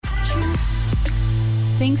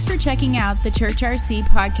Thanks for checking out the Church RC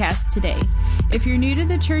podcast today. If you're new to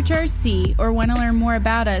the Church RC or want to learn more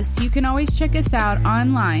about us, you can always check us out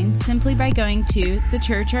online simply by going to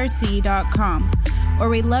thechurchrc.com. Or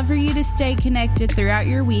we'd love for you to stay connected throughout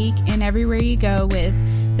your week and everywhere you go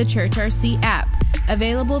with the Church RC app,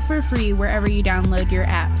 available for free wherever you download your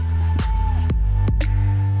apps.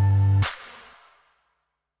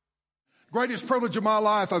 Greatest privilege of my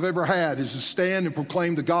life I've ever had is to stand and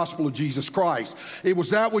proclaim the gospel of Jesus Christ. It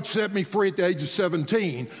was that which set me free at the age of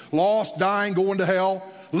 17. Lost, dying, going to hell,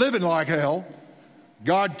 living like hell.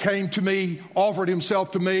 God came to me, offered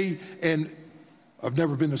himself to me, and I've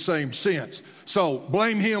never been the same since. So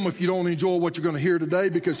blame him if you don't enjoy what you're going to hear today,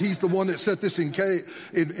 because he's the one that set this in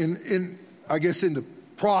the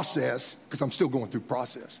process, because I'm still going through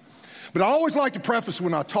process. But I always like to preface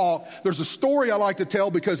when I talk, there's a story I like to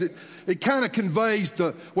tell because it kind of conveys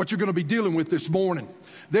what you're going to be dealing with this morning.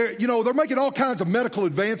 They're making all kinds of medical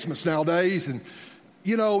advancements nowadays. And,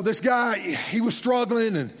 this guy, he was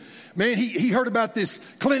struggling, and man, he heard about this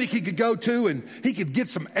clinic he could go to and he could get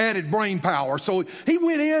some added brain power. So he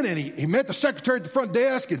went in and he met the secretary at the front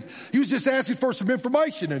desk, and he was just asking for some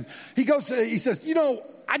information. And he says,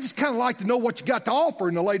 I just kind of like to know what you got to offer.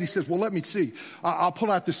 And the lady says, well, let me see. I'll pull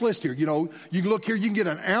out this list here. You can look here. You can get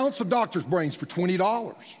an ounce of doctor's brains for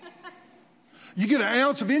 $20. You get an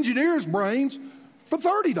ounce of engineer's brains for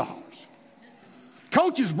 $30.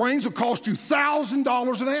 Coach's brains will cost you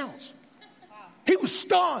 $1,000 an ounce. He was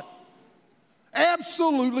stunned.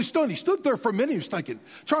 Absolutely stunned. He stood there for a minute. He was thinking,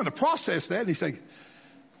 trying to process that. And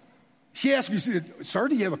she asked me, she said, sir,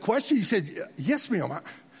 do you have a question? He said, yes, ma'am.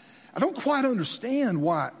 I don't quite understand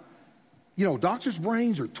why, doctors'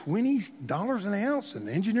 brains are $20 an ounce and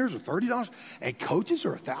engineers are $30 and coaches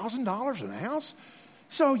are $1,000 an ounce.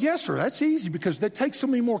 So, yes, sir, that's easy because that takes so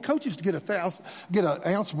many more coaches to get an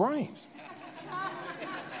ounce of brains.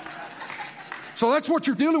 So that's what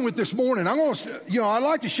you're dealing with this morning. I'd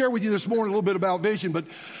like to share with you this morning a little bit about vision, but,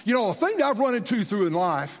 a thing that I've run into through in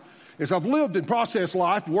life is I've lived and processed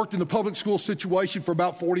life, worked in the public school situation for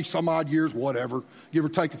about 40 some odd years, whatever, give or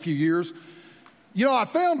take a few years. I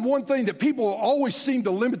found one thing that people always seem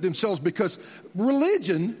to limit themselves because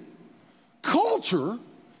religion, culture,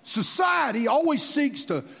 society always seeks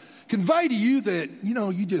to convey to you that,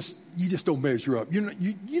 you just don't measure up. You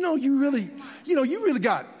really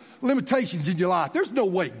got limitations in your life. There's no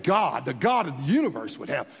way God, the God of the universe, would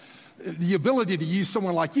have the ability to use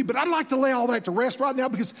someone like you. But I'd like to lay all that to rest right now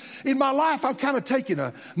because in my life I've kind of taken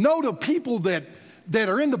a note of people that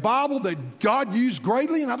are in the Bible that God used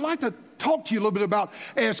greatly, and I'd like to talk to you a little bit about,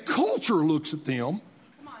 as culture looks at them,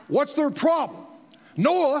 what's their problem?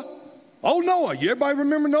 Noah, you everybody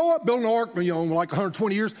remember Noah? Building an ark, like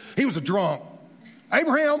 120 years. He was a drunk.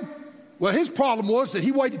 Abraham, well, his problem was that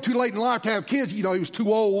he waited too late in life to have kids. He was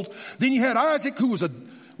too old. Then you had Isaac, who was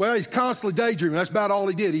he's constantly daydreaming. That's about all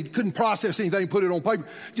he did. He couldn't process anything, put it on paper.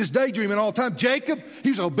 Just daydreaming all the time. Jacob, he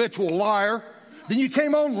was a habitual liar. Then you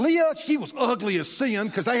came on Leah. She was ugly as sin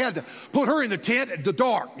because they had to put her in the tent at the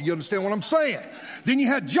dark. You understand what I'm saying? Then you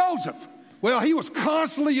had Joseph. Well, he was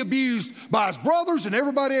constantly abused by his brothers and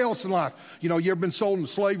everybody else in life. You ever been sold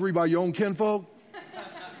into slavery by your own kinfolk?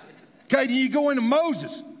 Okay, then you go into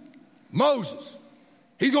Moses.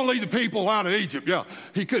 He's going to lead the people out of Egypt. Yeah,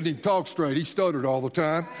 he couldn't even talk straight. He stuttered all the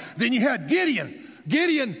time. Then you had Gideon.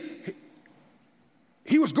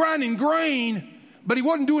 He was grinding grain, but he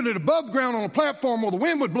wasn't doing it above ground on a platform where the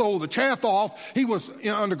wind would blow the chaff off. He was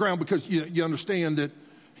underground because you understand that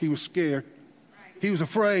he was scared. He was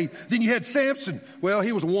afraid. Then you had Samson. Well,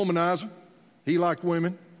 he was a womanizer. He liked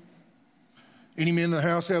women. Any men in the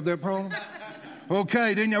house have that problem?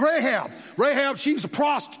 Okay, then you had Rahab, she was a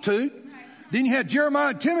prostitute. Then you had Jeremiah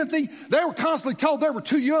and Timothy. They were constantly told they were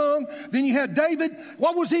too young. Then you had David.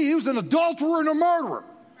 What was he? He was an adulterer and a murderer.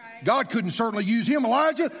 Right. God couldn't certainly use him.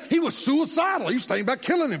 Elijah, he was suicidal. He was thinking about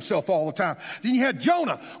killing himself all the time. Then you had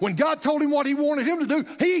Jonah. When God told him what he wanted him to do,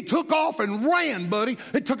 he took off and ran, buddy.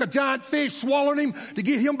 It took a giant fish swallowing him to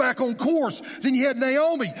get him back on course. Then you had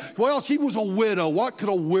Naomi. Well, she was a widow. What could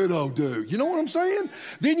a widow do? You know what I'm saying?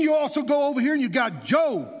 Then you also go over here and you got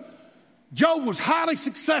Job. Job was highly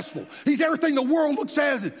successful. He's everything the world looks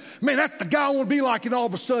at as. Man, that's the guy I want to be like. And all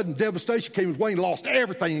of a sudden, devastation came his way and he lost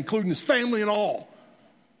everything, including his family and all.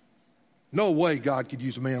 No way God could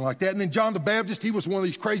use a man like that. And then John the Baptist, he was one of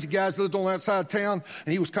these crazy guys that lived on the outside of town,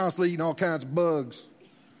 and he was constantly eating all kinds of bugs.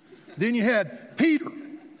 Then you had Peter.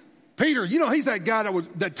 Peter, he's that guy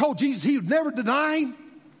that told Jesus he would never deny him.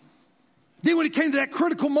 Then when it came to that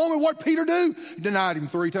critical moment, what did Peter do? He denied him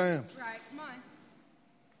 3 times. Right, come on.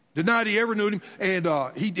 Denied he ever knew him. And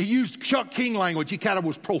he used Chuck King language. He kind of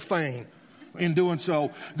was profane. in doing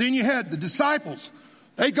so. Then you had the disciples.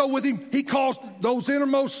 They go with him. He calls those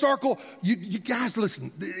innermost circle. You guys,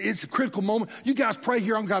 listen, it's a critical moment. You guys pray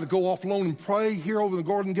here. I'm going to go off alone and pray here over the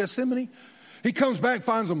Garden of Gethsemane. He comes back,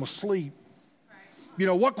 finds them asleep. You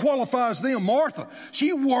know, what qualifies them? Martha,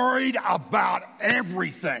 she worried about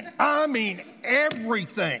everything. I mean,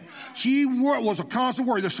 everything. She was a constant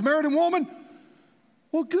worry. The Samaritan woman,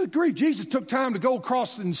 well, good grief. Jesus took time to go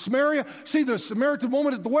across in Samaria, see the Samaritan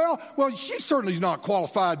woman at the well. Well, she certainly is not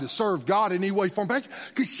qualified to serve God in any way, form, fashion,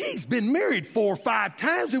 because she's been married 4 or 5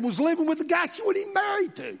 times and was living with a guy she wasn't even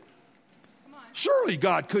married to. Surely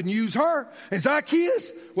God couldn't use her. And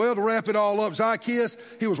Zacchaeus, well, to wrap it all up, Zacchaeus,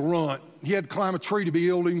 he was a runt. He had to climb a tree to be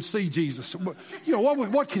able to even see Jesus. You know,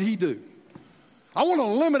 what could he do? I want to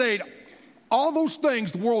eliminate all those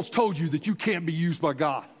things the world's told you that you can't be used by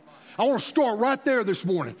God. I want to start right there this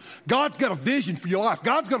morning. God's got a vision for your life.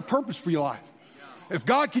 God's got a purpose for your life. If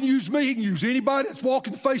God can use me, he can use anybody that's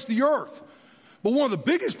walking the face of the earth. But one of the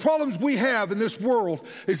biggest problems we have in this world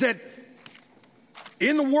is that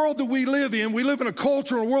in the world that we live in a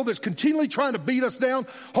culture and a world that's continually trying to beat us down,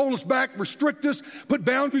 hold us back, restrict us, put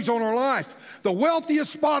boundaries on our life. The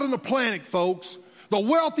wealthiest spot on the planet, folks, the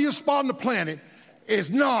wealthiest spot on the planet is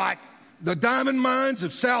not the diamond mines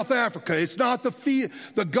of South Africa. It's not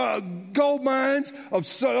the gold mines of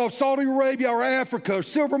Saudi Arabia or Africa, or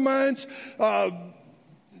silver mines,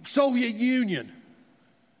 Soviet Union.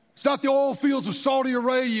 It's not the oil fields of Saudi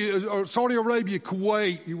Arabia,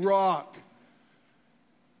 Kuwait, Iraq.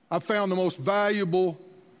 I found the most valuable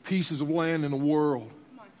pieces of land in the world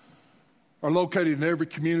are located in every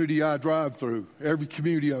community I drive through, every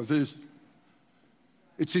community I visit.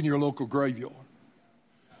 It's in your local graveyard.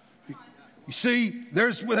 You see,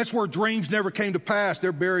 that's where dreams never came to pass.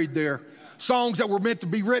 They're buried there. Songs that were meant to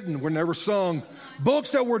be written were never sung.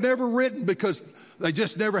 Books that were never written because they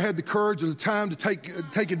just never had the courage or the time to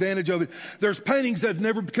take advantage of it. There's paintings that have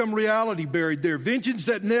never become reality buried there. Inventions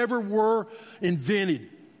that never were invented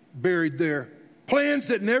buried there. Plans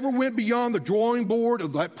that never went beyond the drawing board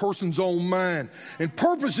of that person's own mind. And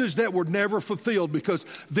purposes that were never fulfilled because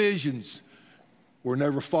visions were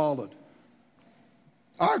never followed.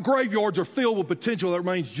 Our graveyards are filled with potential that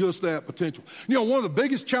remains just that, potential. You know, one of the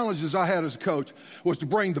biggest challenges I had as a coach was to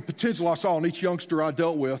bring the potential I saw in each youngster I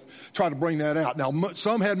dealt with, try to bring that out. Now,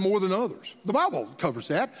 some had more than others. The Bible covers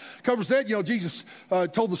that. You know, Jesus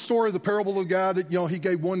told the story of the parable of the guy that, you know, he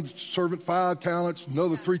gave one servant 5 talents,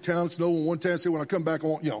 another 3 talents, another 1 talent. Said, when I come back, I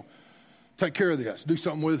want, you know, take care of this, do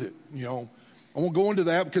something with it, you know. I won't go into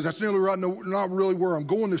that because that's not really where I'm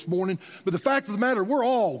going this morning. But the fact of the matter, we're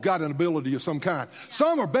all got an ability of some kind.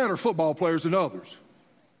 Some are better football players than others.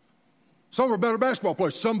 Some are better basketball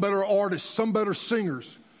players. Some better artists. Some better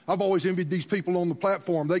singers. I've always envied these people on the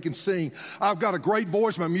platform. They can sing. I've got a great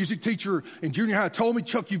voice. My music teacher in junior high told me,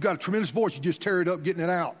 Chuck, you've got a tremendous voice. You just tear it up getting it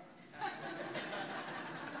out.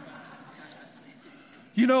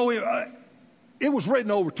 You know, it was written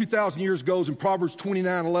over 2,000 years ago in Proverbs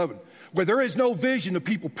 29:11. Where there is no vision, the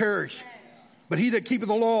people perish. But he that keepeth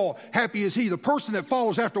the law, happy is he. The person that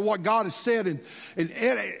follows after what God has said and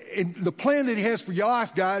the plan that he has for your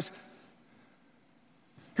life, guys.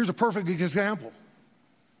 Here's a perfect example.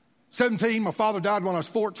 17, my father died when I was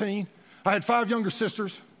 14. I had 5 younger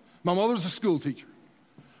sisters. My mother was a school teacher.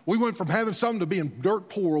 We went from having something to being dirt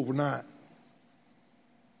poor overnight.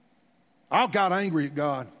 I got angry at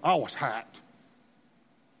God. I was hacked.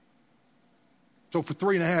 So for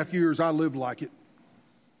 3.5 years, I lived like it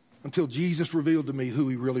until Jesus revealed to me who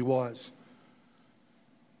he really was.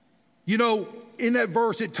 You know, in that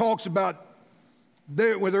verse, it talks about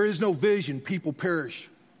where there is no vision, people perish.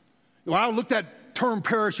 When I looked that term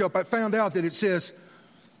perish up, I found out that it says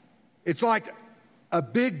it's like a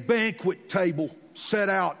big banquet table set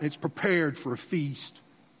out and it's prepared for a feast.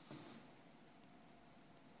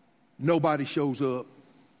 Nobody shows up.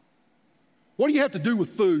 What do you have to do with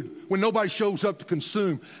food when nobody shows up to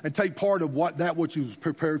consume and take part of what you was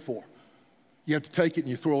prepared for? You have to take it and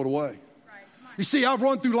you throw it away. Right. You see, I've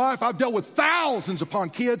run through life. I've dealt with thousands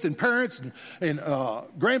upon kids and parents and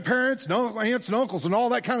grandparents and aunts and uncles and all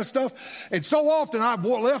that kind of stuff. And so often I've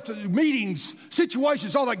left meetings,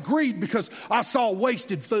 situations, all that greed because I saw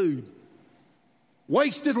wasted food,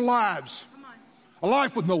 wasted lives, a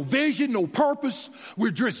life with no vision, no purpose.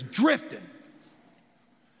 We're just drifting.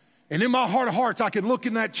 And in my heart of hearts, I could look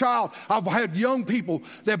in that child. I've had young people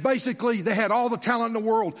that basically, they had all the talent in the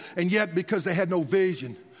world, and yet because they had no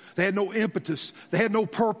vision, they had no impetus, they had no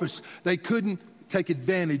purpose, they couldn't take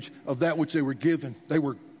advantage of that which they were given. They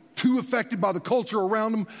were too affected by the culture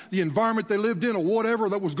around them, the environment they lived in, or whatever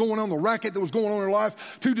that was going on, the racket that was going on in their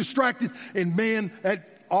life, too distracted. And man,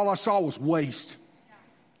 all I saw was waste.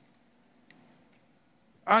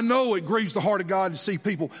 I know it grieves the heart of God to see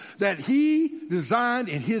people that he designed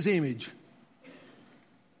in his image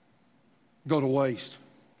go to waste.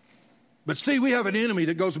 But see, we have an enemy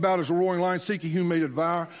that goes about as a roaring lion, seeking whom may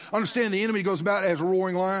devour. Understand, the enemy goes about as a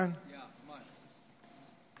roaring lion. Yeah, come on.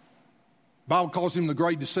 Bible calls him the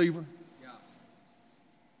great deceiver.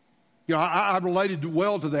 You know, I related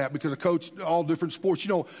well to that because I coached all different sports. You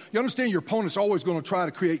know, you understand your opponent's always going to try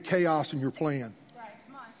to create chaos in your plan. Right,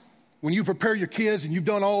 come on. When you prepare your kids and you've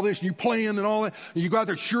done all this and you plan and all that, and you go out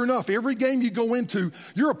there, sure enough, every game you go into,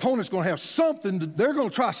 your opponent's going to have something, they're going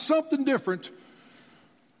to try something different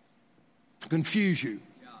to confuse you.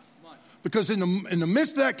 Yeah, come on. Because in the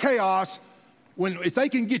midst of that chaos, if they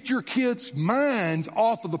can get your kids' minds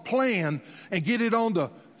off of the plan and get it on the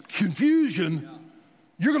confusion,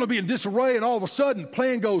 you're going to be in disarray, and all of a sudden, the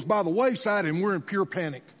plan goes by the wayside, and we're in pure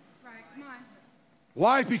panic. Right, come on.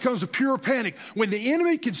 Life becomes a pure panic. When the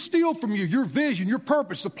enemy can steal from you your vision, your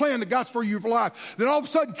purpose, the plan that God's for you for life, then all of a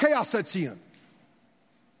sudden, chaos sets in.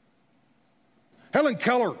 Helen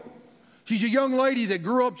Keller, she's a young lady that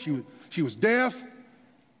grew up, she was deaf,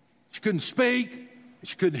 she couldn't speak, and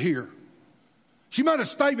she couldn't hear. She made a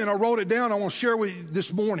statement, I wrote it down, I want to share with you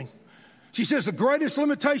this morning. She says, the greatest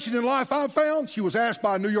limitation in life I've found, she was asked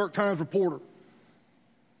by a New York Times reporter,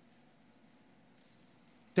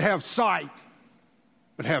 to have sight,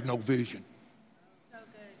 but have no vision. So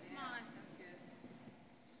good. Come on.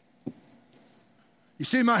 That's good. You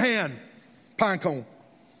see my hand, pine cone.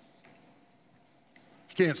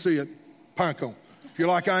 If you can't see it, pine cone. If you're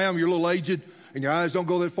like I am, you're a little aged, and your eyes don't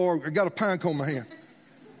go that far, I got a pine cone in my hand.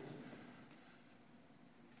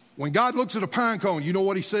 When God looks at a pine cone, you know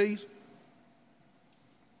what he sees?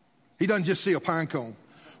 He doesn't just see a pine cone.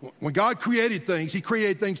 When God created things, he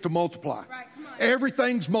created things to multiply. Right, come on.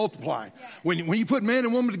 Everything's multiplying. Yes. When you put man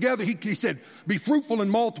and woman together, he said, be fruitful and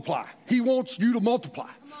multiply. He wants you to multiply.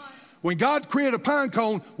 Come on. When God created a pine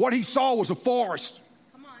cone, what he saw was a forest.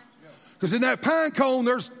 Come on. Because in that pine cone,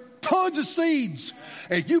 there's tons of seeds.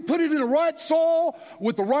 And if you put it in the right soil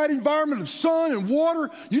with the right environment of sun and water,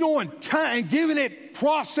 you know, and giving it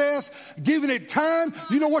process, giving it time,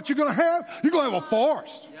 you know what you're going to have? You're going to have a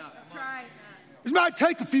forest. That's right. It might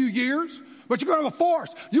take a few years, but you're going to have a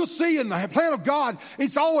forest. You'll see in the plan of God,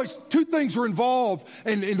 it's always two things are involved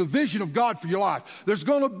in the vision of God for your life. There's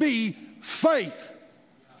going to be faith.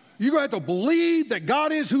 You're going to have to believe that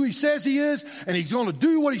God is who he says he is, and he's going to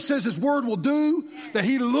do what he says his word will do, that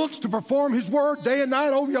he looks to perform his word day and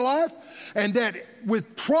night over your life, and that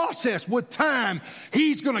with process, with time,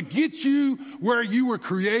 he's going to get you where you were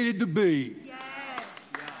created to be. Yes.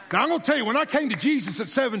 Now, I'm going to tell you, when I came to Jesus at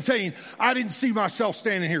 17, I didn't see myself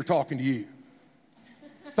standing here talking to you.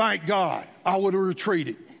 Thank God. I would have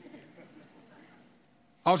retreated.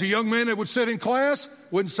 I was a young man that would sit in class,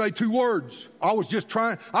 wouldn't say two words. I was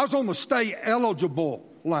on the stay eligible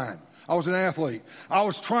line. I was an athlete. I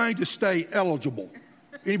was trying to stay eligible.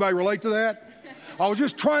 Anybody relate to that? I was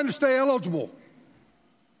just trying to stay eligible.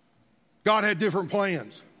 God had different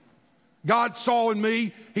plans. God saw in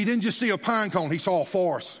me, he didn't just see a pine cone, he saw a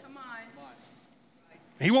forest. Come on.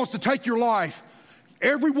 He wants to take your life.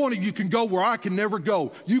 Every one of you can go where I can never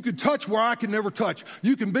go. You can touch where I can never touch.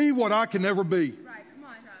 You can be what I can never be. Right, come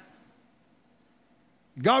on.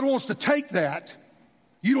 God wants to take that.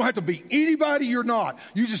 You don't have to be anybody you're not.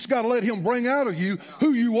 You just got to let him bring out of you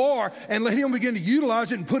who you are and let him begin to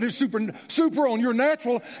utilize it and put his super on your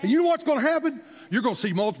natural. And you know what's going to happen? You're going to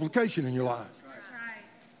see multiplication in your life. That's right.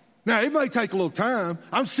 Now, it may take a little time.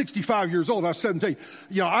 I'm 65 years old. I was 17.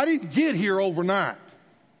 You know, I didn't get here overnight.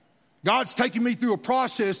 God's taking me through a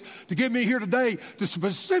process to get me here today to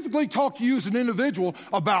specifically talk to you as an individual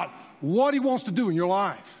about what he wants to do in your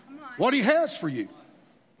life, what he has for you.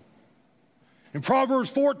 In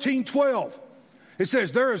Proverbs 14:12, it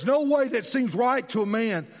says, there is no way that seems right to a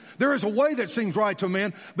man. There is a way that seems right to a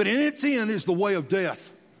man, but in its end is the way of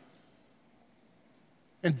death.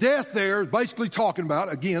 And death there is basically talking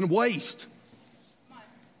about, again, waste.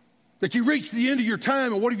 That you reach the end of your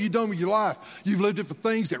time, and what have you done with your life? You've lived it for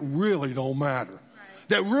things that really don't matter. Right.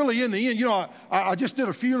 That really, in the end, you know, I just did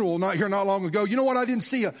a funeral not long ago. You know what? I didn't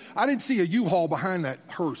see a U-Haul behind that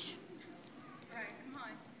hearse. Right, come on.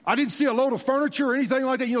 I didn't see a load of furniture or anything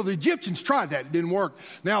like that. You know, the Egyptians tried that. It didn't work.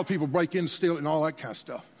 Now people break in, steal it, and all that kind of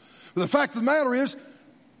stuff. But the fact of the matter is,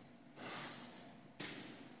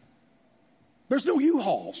 there's no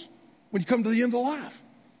U-Hauls when you come to the end of the life.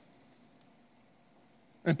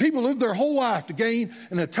 And people live their whole life to gain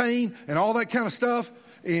and attain and all that kind of stuff.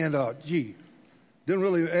 And, didn't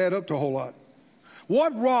really add up to a whole lot.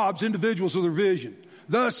 What robs individuals of their vision?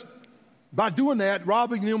 Thus, by doing that,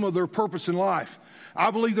 robbing them of their purpose in life.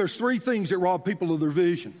 I believe there's three things that rob people of their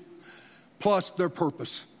vision, plus their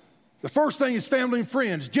purpose. The first thing is family and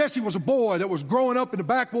friends. Jesse was a boy that was growing up in the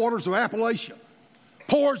backwaters of Appalachia.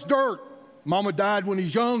 Poor as dirt. Mama died when he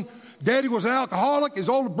was young. Daddy was an alcoholic. His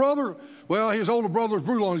older brother was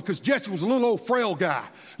brutal on him because Jesse was a little old frail guy,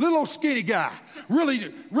 little old skinny guy. Really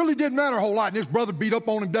didn't matter a whole lot. And his brother beat up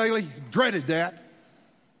on him daily. Dreaded that.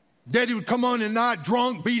 Daddy would come on at night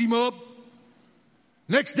drunk, beat him up.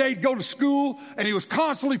 Next day he'd go to school, and he was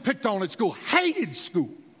constantly picked on at school. Hated school.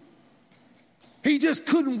 He just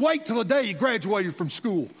couldn't wait till the day he graduated from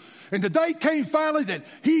school. And the day came finally that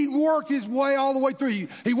he worked his way all the way through.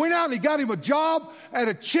 He went out and he got him a job at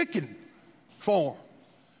a chicken farm.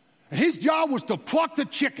 And his job was to pluck the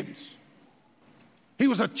chickens. He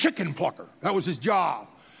was a chicken plucker. That was his job.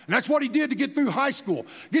 And that's what he did to get through high school.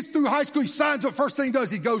 Gets through high school, he signs up. First thing he does,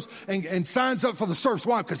 he goes and signs up for the service.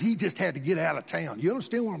 Why? Because he just had to get out of town. You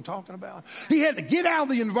understand what I'm talking about? He had to get out of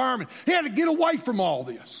the environment. He had to get away from all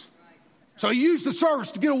this. So he used the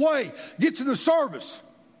service to get away, gets in the service.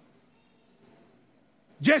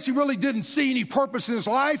 Jesse really didn't see any purpose in his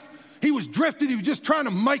life. He was drifting. He was just trying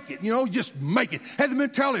to make it, just make it. Had the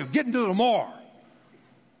mentality of getting to tomorrow.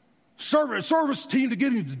 Service team to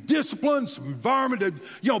get him to discipline, some environment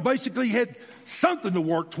that, basically he had something to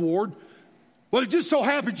work toward. Well, it just so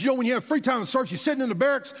happens, when you have free time in service, you're sitting in the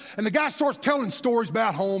barracks, and the guy starts telling stories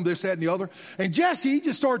about home, this, that, and the other. And Jesse, he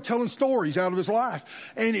just started telling stories out of his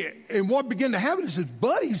life. And what began to happen is his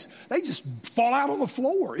buddies, they just fall out on the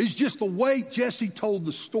floor. It's just the way Jesse told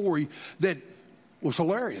the story that was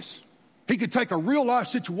hilarious. He could take a real-life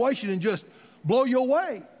situation and just blow you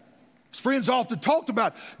away. His friends often talked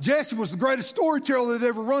about Jesse was the greatest storyteller they'd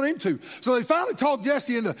ever run into. So they finally talked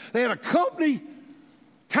Jesse into, they had a company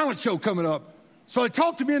talent show coming up. So they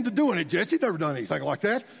talked him into doing it. Jesse never done anything like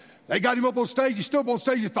that. They got him up on stage. He stood up on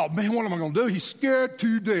stage. He thought, man, what am I going to do? He's scared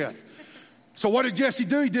to death. So what did Jesse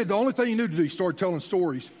do? He did the only thing he knew to do. He started telling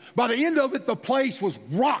stories. By the end of it, the place was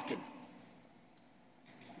rocking.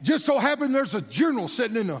 Just so happened there's a general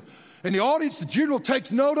sitting in the audience. The general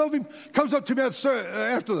takes note of him, comes up to me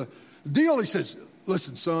after the deal. He says,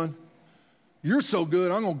 listen, son, you're so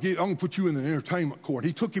good, I'm going to put you in the entertainment court.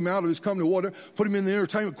 He took him out of his company, whatever, put him in the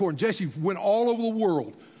entertainment court. And Jesse went all over the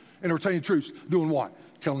world entertaining troops. Doing what?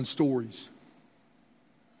 Telling stories.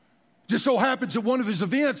 Just so happens at one of his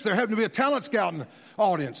events, there happened to be a talent scout in the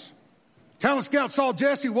audience. Talent scout saw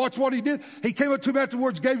Jesse, watched what he did. He came up to him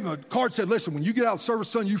afterwards, gave him a card, said, listen, when you get out of service,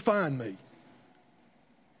 son, you find me.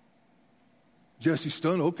 Jesse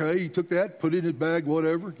stunned. Okay, he took that, put it in his bag,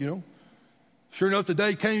 whatever, Sure enough, the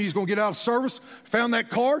day came, he was going to get out of service, found that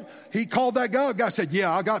card. He called that guy. The guy said, yeah,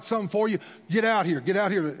 I got something for you. Get out here,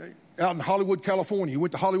 out in Hollywood, California. He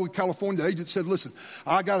went to Hollywood, California. The agent said, listen,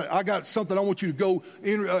 I got something I want you to go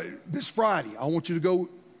this Friday. I want you to go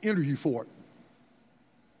interview for it.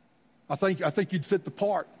 I think you'd fit the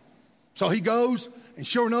part. So he goes, and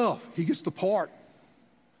sure enough, he gets the part.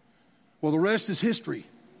 Well, the rest is history.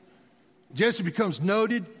 Jesse becomes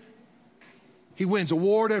noted. He wins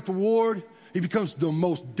award after award. He becomes the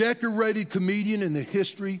most decorated comedian in the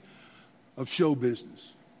history of show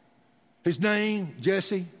business. His name,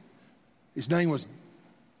 Jesse, his name was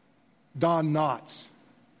Don Knotts.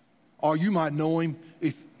 Or you might know him,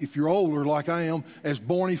 if you're older like I am, as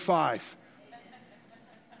Barney Fife,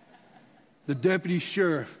 the deputy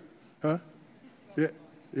sheriff. Huh?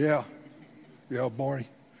 Yeah, Barney.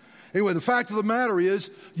 Anyway, the fact of the matter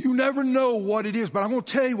is, you never know what it is, but I'm going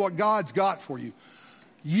to tell you what God's got for you.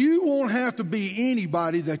 You won't have to be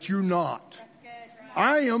anybody that you're not.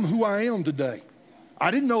 I am who I am today.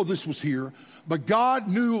 I didn't know this was here, but God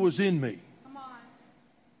knew it was in me.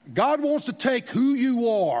 God wants to take who you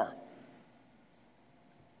are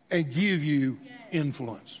and give you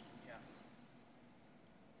influence.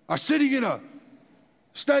 I was sitting in a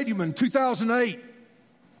stadium in 2008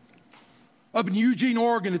 up in Eugene,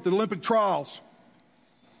 Oregon at the Olympic trials.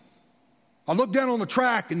 I looked down on the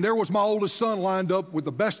track, and there was my oldest son lined up with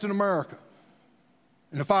the best in America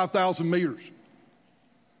in the 5,000 meters.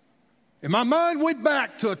 And my mind went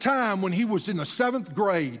back to a time when he was in the 7th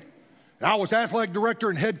grade. And I was athletic director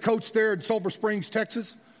and head coach there in Sulphur Springs,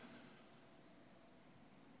 Texas.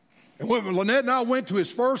 And when Lynette and I went to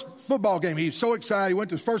his first football game, he was so excited. He went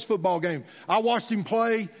to his first football game. I watched him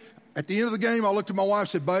play. At the end of the game, I looked at my wife and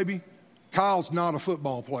said, baby, Kyle's not a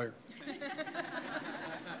football player.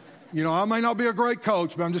 I may not be a great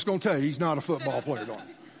coach, but I'm just going to tell you, he's not a football player.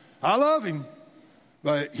 I love him,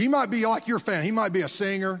 but he might be like your fan. He might be a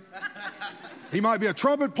singer. He might be a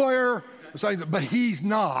trumpet player, but he's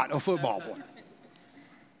not a football player.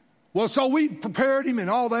 Well, so we prepared him and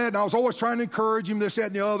all that, and I was always trying to encourage him, this, that,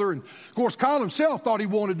 and the other. And, of course, Kyle himself thought he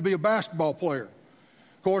wanted to be a basketball player.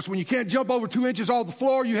 Of course, when you can't jump over 2 inches off the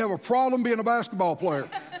floor, you have a problem being a basketball player.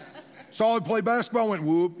 Saw him play basketball, went,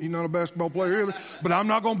 whoop, he's not a basketball player either. But I'm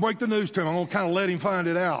not going to break the news to him. I'm going to kind of let him find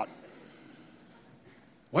it out.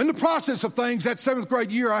 Well, in the process of things, that 7th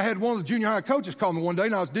grade year, I had one of the junior high coaches call me one day,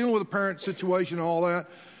 and I was dealing with a parent situation and all that.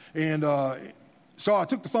 And so I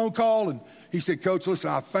took the phone call, and he said, Coach, listen,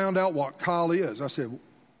 I found out what Kyle is. I said,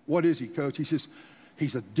 what is he, Coach? He says,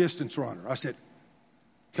 he's a distance runner. I said,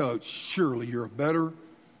 Coach, surely you're a better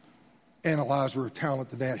analyzer of talent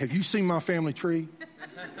than that. Have you seen my family tree?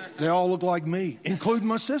 They all look like me, including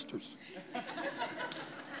my sisters.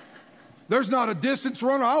 There's not a distance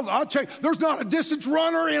runner. I'll check. There's not a distance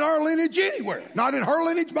runner in our lineage anywhere. Not in her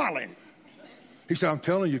lineage, my lineage. He said, I'm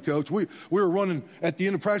telling you, Coach, we were running at the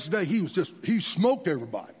end of practice today. He smoked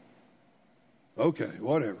everybody. Okay,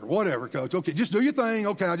 whatever, Coach. Okay, just do your thing.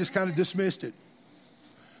 Okay, I just kind of dismissed it.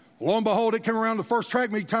 Lo and behold, it came around the first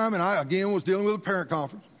track meet time, and I, again, was dealing with a parent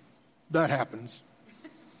conference. That happens.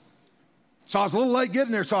 So I was a little late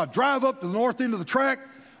getting there, so I drive up to the north end of the track.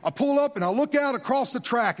 I pull up, and I look out across the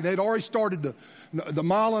track, and they'd already started the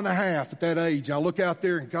mile and a half at that age. And I look out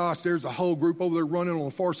there, and gosh, there's a whole group over there running on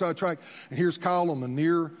the far side track, and here's Kyle on the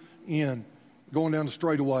near end going down the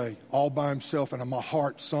straightaway all by himself, and my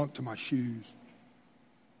heart sunk to my shoes.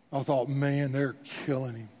 I thought, man, they're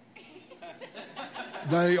killing him.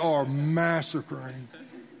 They are massacring.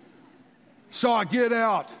 So I get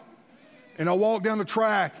out, and I walk down the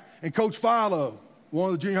track, and Coach Philo, one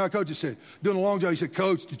of the junior high coaches, said, doing a long job, he said,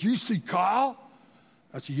 Coach, did you see Kyle?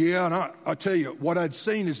 I said, yeah, and I tell you, what I'd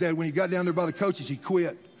seen is that when he got down there by the coaches, he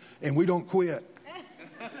quit, and we don't quit.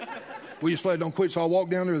 We just flat don't quit, so I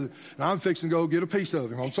walked down there, and I'm fixing to go get a piece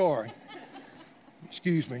of him. I'm sorry.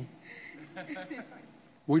 Excuse me.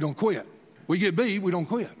 We don't quit. We get beat, we don't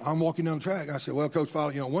quit. I'm walking down the track. I said, well, Coach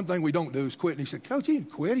Philo, one thing we don't do is quit. And he said, Coach, he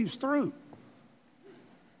didn't quit. He was through.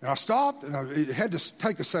 And I stopped, and it had to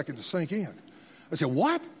take a second to sink in. I said,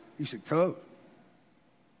 what? He said, Coach,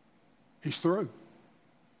 he's through.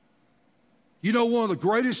 You know, one of the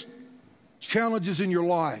greatest challenges in your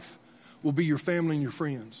life will be your family and your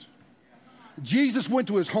friends. Jesus went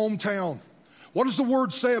to his hometown. What does the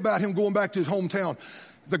word say about him going back to his hometown?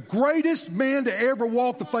 The greatest man to ever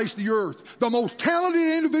walk the face of the earth, the most talented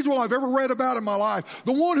individual I've ever read about in my life,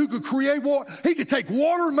 the one who could create water. He could take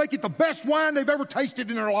water and make it the best wine they've ever tasted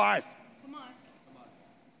in their life. Come on.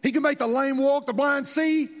 He can make the lame walk, the blind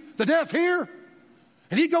see, the deaf hear.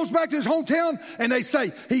 And he goes back to his hometown, and they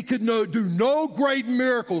say he could do no great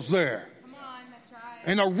miracles there. Come on, that's right.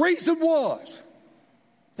 And the reason was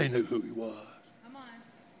they knew who he was. Come on.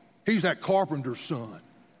 He's that carpenter's son.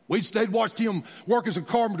 They'd watched him work as a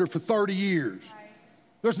carpenter for 30 years. Right.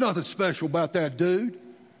 There's nothing special about that dude.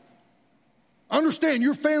 Understand,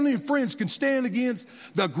 your family and friends can stand against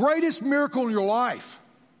the greatest miracle in your life.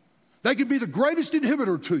 They can be the greatest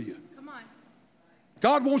inhibitor to you. Come on.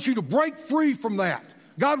 God wants you to break free from that.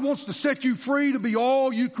 God wants to set you free to be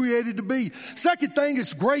all you created to be. Second thing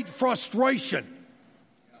is great frustration.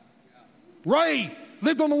 Ray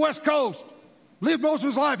lived on the West Coast. Lived most of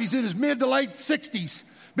his life. He's in his mid to late 60s.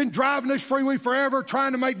 Been driving this freeway forever,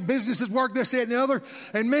 trying to make businesses work, this, that, and the other.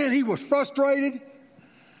 And, man, he was frustrated.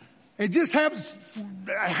 It just happens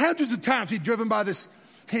hundreds of times he'd driven by this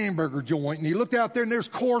hamburger joint, and he looked out there, and there's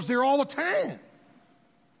cars there all the time.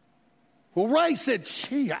 Well, Ray said,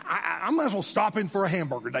 gee, I might as well stop in for a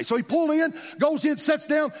hamburger day. So he pulled in, goes in, sits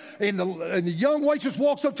down, and the young waitress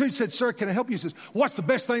walks up to him and said, sir, can I help you? He says, what's the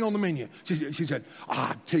best thing on the menu? She said,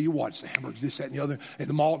 I tell you what, it's the hamburgers, this, that, and the other, and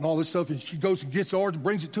the malt and all this stuff. And she goes and gets ours and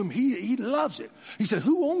brings it to him. He loves it. He said,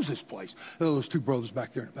 who owns this place? Oh, those two brothers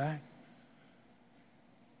back there in the back.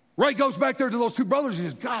 Ray goes back there to those two brothers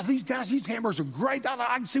and says, God, these hamburgers are great.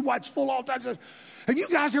 I can see why it's full all the time. Have you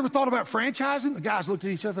guys ever thought about franchising? The guys looked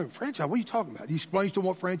at each other, franchise, what are you talking about? He explains to them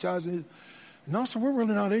what franchising is. No, sir, we're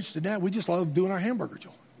really not interested in that. We just love doing our hamburger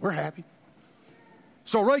joint. We're happy.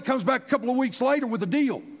 So Ray comes back a couple of weeks later with a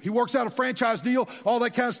deal. He works out a franchise deal, all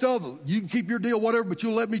that kind of stuff. You can keep your deal, whatever, but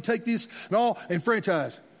you'll let me take this and all, and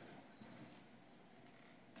franchise.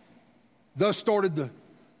 Thus started the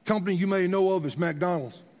company you may know of as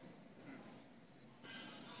McDonald's.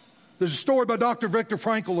 There's a story by Dr. Viktor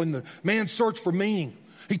Frankl in The Man's Search for Meaning.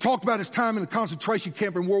 He talked about his time in the concentration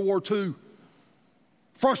camp in World War II.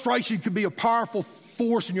 Frustration could be a powerful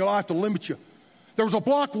force in your life to limit you. There was a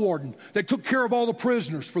block warden that took care of all the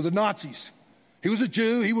prisoners for the Nazis. He was a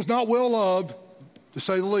Jew. He was not well loved, to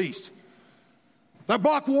say the least. That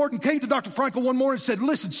block warden came to Dr. Frankl one morning and said,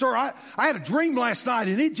 listen, sir, I had a dream last night,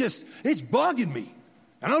 and it's bugging me.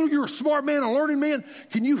 And I know you're a smart man, a learning man.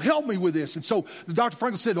 Can you help me with this? And so Dr.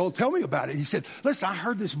 Franklin said, oh, tell me about it. He said, listen, I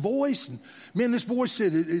heard this voice. And man, this voice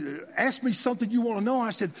said, ask me something you want to know.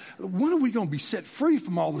 I said, when are we going to be set free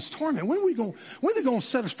from all this torment? When are they going to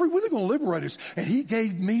set us free? When are they going to liberate us? And he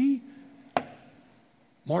gave me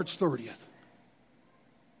March 30th.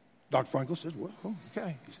 Dr. Franklin says, well,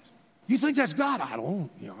 okay. He says, you think that's God?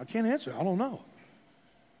 I can't answer. I don't know.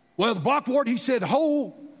 Well, the block warden, he said, the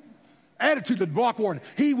whole attitude of the block warden,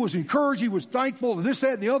 he was encouraged, he was thankful, and this,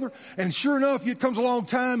 that, and the other. And sure enough, it comes a long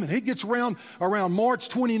time, and he gets around March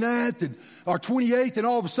 29th or 28th, and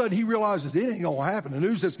all of a sudden he realizes it ain't going to happen. The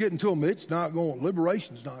news that's getting to him, it's not going,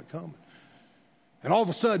 liberation's not coming. And all of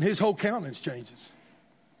a sudden, his whole countenance changes.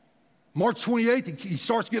 March 28th, he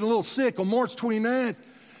starts getting a little sick. On March 29th,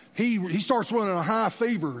 he starts running a high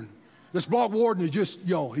fever. And this block warden is just,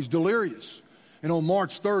 he's delirious. And on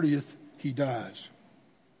March 30th, he dies.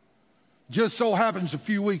 Just so happens a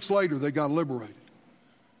few weeks later, they got liberated.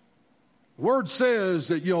 The word says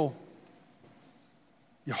that, your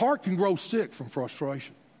heart can grow sick from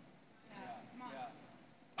frustration.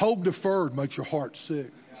 Hope deferred makes your heart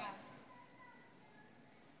sick.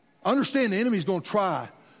 Understand the enemy's going to try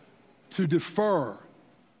to defer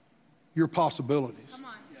your possibilities.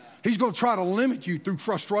 He's going to try to limit you through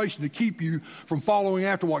frustration to keep you from following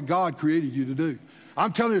after what God created you to do.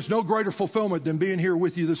 I'm telling you, there's no greater fulfillment than being here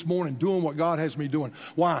with you this morning, doing what God has me doing.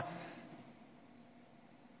 Why?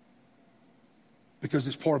 Because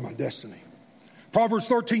it's part of my destiny. Proverbs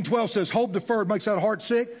 13:12 says, hope deferred makes that heart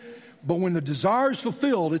sick, but when the desire is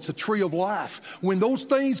fulfilled, it's a tree of life. When those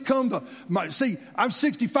things come to I'm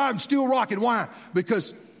 65 and still rocking. Why?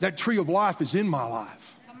 Because that tree of life is in my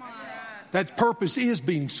life. That purpose is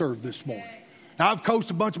being served this morning. Now, I've coached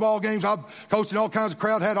a bunch of ball games. I've coached in all kinds of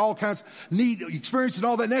crowd, had all kinds of neat experiences and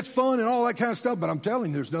all that. And that's fun and all that kind of stuff. But I'm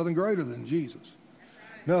telling you, there's nothing greater than Jesus.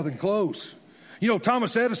 Nothing close.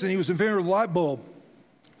 Thomas Edison, he was inventor of the light bulb.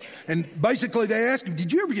 And basically they asked him,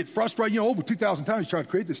 did you ever get frustrated? Over 2,000 times he tried to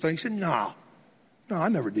create this thing. He said, no, I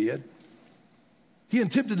never did. He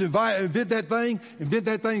attempted to invent that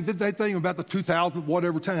thing about the 2000th,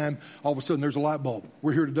 whatever time. All of a sudden, there's a light bulb.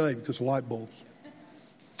 We're here today because of light bulbs.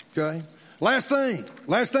 Okay? Last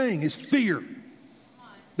thing is fear.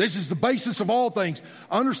 This is the basis of all things.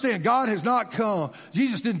 Understand,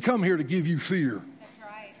 Jesus didn't come here to give you fear. That's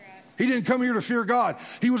right. He didn't come here to fear God.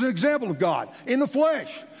 He was an example of God in the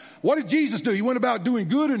flesh. What did Jesus do? He went about doing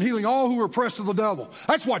good and healing all who were oppressed of the devil.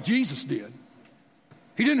 That's what Jesus did.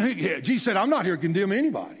 Jesus said, I'm not here to condemn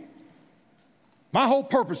anybody. My whole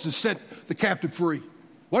purpose is to set the captive free.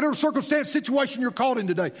 Whatever circumstance, situation you're caught in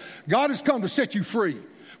today, God has come to set you free.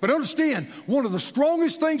 But understand, one of the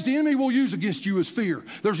strongest things the enemy will use against you is fear.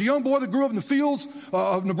 There's a young boy that grew up in the fields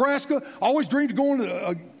of Nebraska, always dreamed of going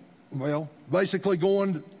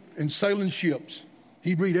and sailing ships.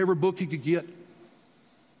 He'd read every book he could get.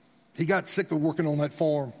 He got sick of working on that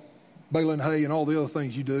farm, baling hay and all the other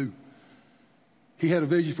things you do. He had a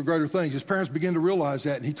vision for greater things. His parents began to realize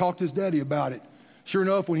that, and he talked to his daddy about it. Sure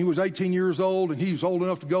enough, when he was 18 years old and he was old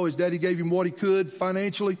enough to go, his daddy gave him what he could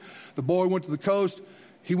financially. The boy went to the coast.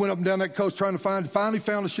 He went up and down that coast trying to finally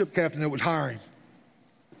found a ship captain that would hire him.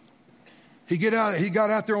 He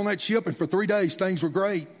got out there on that ship, and for 3 days, things were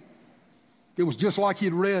great. It was just like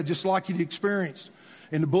he'd read, just like he'd experienced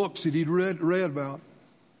in the books that he'd read about.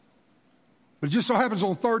 But it just so happens on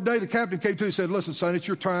the third day, the captain came to him and said, listen, son, it's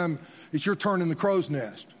your time. It's your turn in the crow's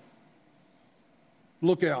nest.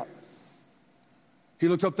 Look out. He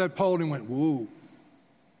looked up that pole and went, whoa.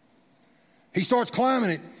 He starts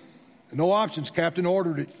climbing it. No options. Captain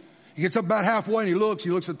ordered it. He gets up about halfway and he looks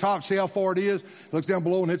at the top, see how far it is. He looks down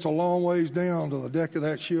below and it's a long ways down to the deck of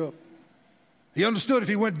that ship. He understood if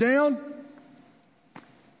he went down,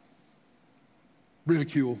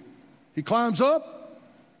 ridicule. He climbs up,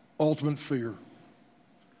 ultimate fear.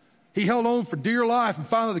 He held on for dear life, and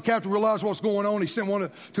finally the captain realized what's going on. He sent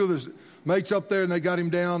two of his mates up there, and they got him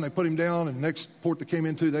down. They put him down, and the next port they came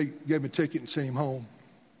into, they gave him a ticket and sent him home.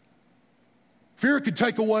 Fear could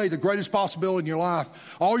take away the greatest possibility in your life,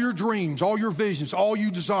 all your dreams, all your visions, all you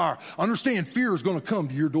desire. Understand, fear is going to come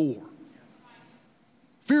to your door.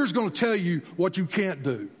 Fear is going to tell you what you can't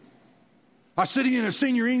do. I was sitting in a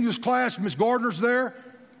senior English class, Miss Gardner's there.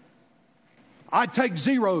 I'd take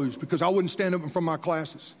zeros because I wouldn't stand up in front of my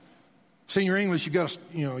classes. Senior English, you got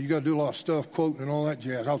to do a lot of stuff, quoting and all that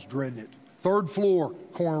jazz. I was dreading it. Third floor,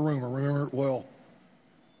 corner room. I remember it well.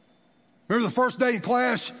 Remember the first day in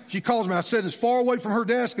class, she calls me. I sat as far away from her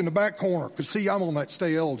desk in the back corner because, see, I'm on that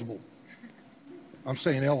stay eligible. I'm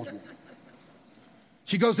staying eligible.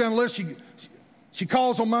 She goes down the list. She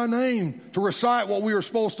calls on my name to recite what we were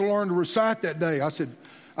supposed to learn to recite that day. I said,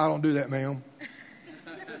 I don't do that, ma'am.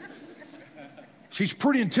 She's a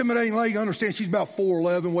pretty intimidating lady. Understand she's about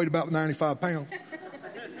 4'11", weighed about 95 pounds.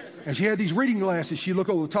 And she had these reading glasses. She looked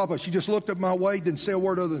over the top of it. She just looked at my way, didn't say a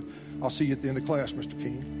word other than, I'll see you at the end of class, Mr.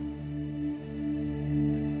 King.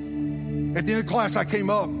 At the end of class, I came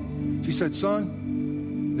up. She said,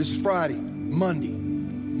 son, this is Friday, Monday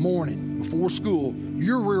morning, before school.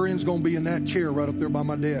 Your rear end's going to be in that chair right up there by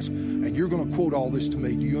my desk, and you're going to quote all this to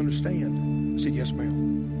me. Do you understand? I said, yes, ma'am.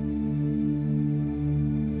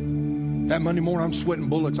 That Monday morning, I'm sweating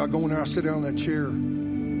bullets. I go in there, I sit down in that chair.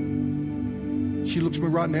 She looks me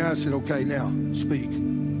right in the eye and said, okay, now, speak.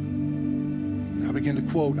 And I began to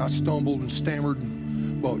quote, and I stumbled and stammered,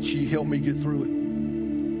 but she helped me get through it.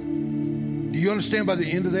 Do you understand, by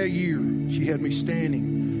the end of that year, she had me standing,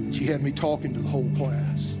 and she had me talking to the whole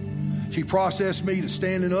class. She processed me to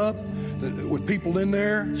standing up with people in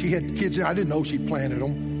there. She had kids in. I didn't know she planted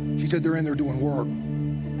them. She said they're in there doing work.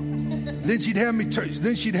 Then she'd have me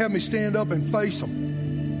stand up and face them.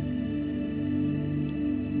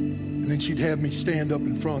 And then she'd have me stand up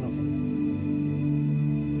in front of them.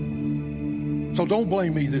 So don't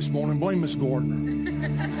blame me this morning. Blame Miss Gardner.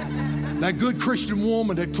 That good Christian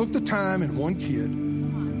woman that took the time and one kid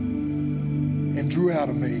and drew out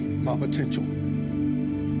of me my potential.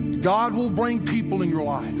 God will bring people in your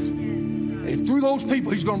life. And through those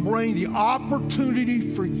people, he's going to bring the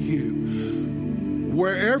opportunity for you.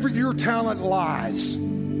 Wherever your talent lies,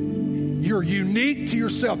 you're unique to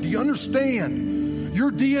yourself. Do you understand?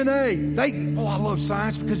 Your DNA. I love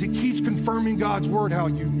science because it keeps confirming God's word how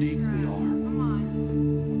unique we are.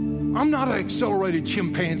 I'm not an accelerated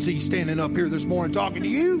chimpanzee standing up here this morning talking to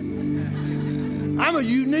you. I'm a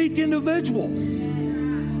unique individual.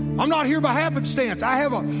 I'm not here by happenstance. I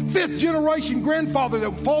have a 5th generation grandfather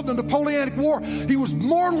that fought in the Napoleonic War. He was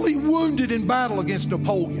mortally wounded in battle against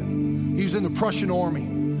Napoleon. He was in the Prussian army.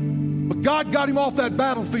 But God got him off that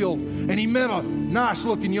battlefield, and he met a nice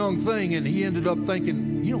looking young thing, and he ended up thinking,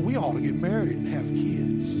 we ought to get married and have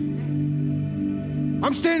kids.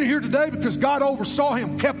 I'm standing here today because God oversaw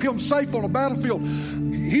him, kept him safe on the battlefield.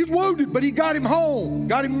 He's wounded, but he got him home,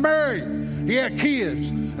 got him married. He had kids.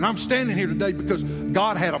 And I'm standing here today because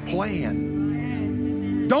God had a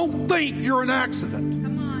plan. Don't think you're an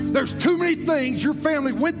accident. There's too many things your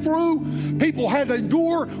family went through, people had to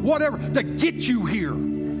endure, whatever, to get you here.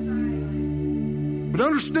 But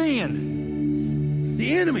understand,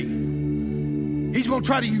 the enemy, he's going to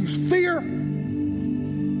try to use fear.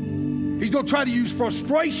 He's going to try to use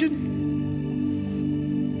frustration.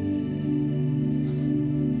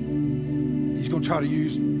 He's going to try to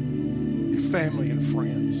use your family and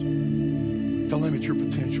friends to limit your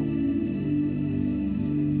potential.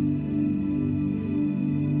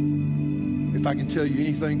 If I can tell you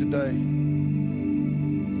anything today,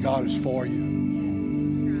 God is for you.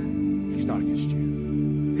 He's not against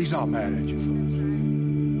you. He's not mad at you,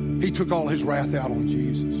 folks. He took all his wrath out on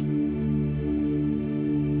Jesus.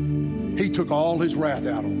 He took all his wrath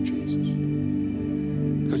out on Jesus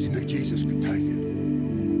because he knew Jesus could take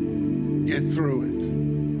it, get through it,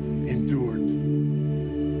 endure it,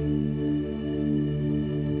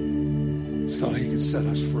 so he could set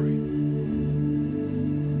us free.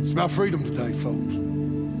 It's about freedom today, folks.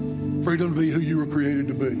 Freedom to be who you were created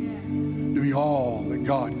to be all that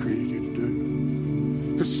God created you to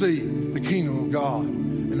do. To see the kingdom of God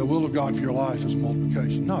and the will of God for your life is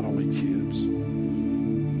multiplication, not only kids,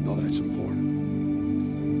 though that's important.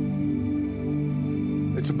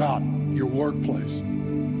 It's about your workplace.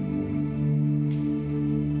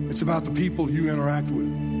 It's about the people you interact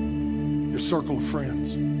with, your circle of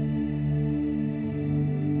friends.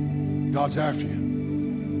 God's after you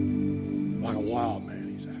like a wild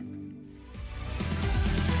man. He's after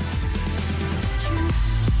you.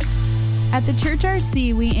 At the Church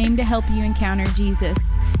RC, we aim to help you encounter Jesus.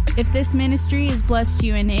 If this ministry has blessed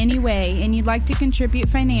you in any way and you'd like to contribute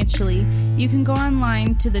financially, you can go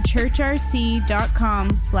online to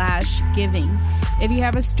thechurchrc.com/giving. If you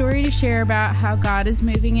have a story to share about how God is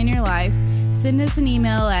moving in your life, send us an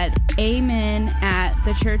email at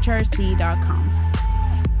amen@thechurchrc.com.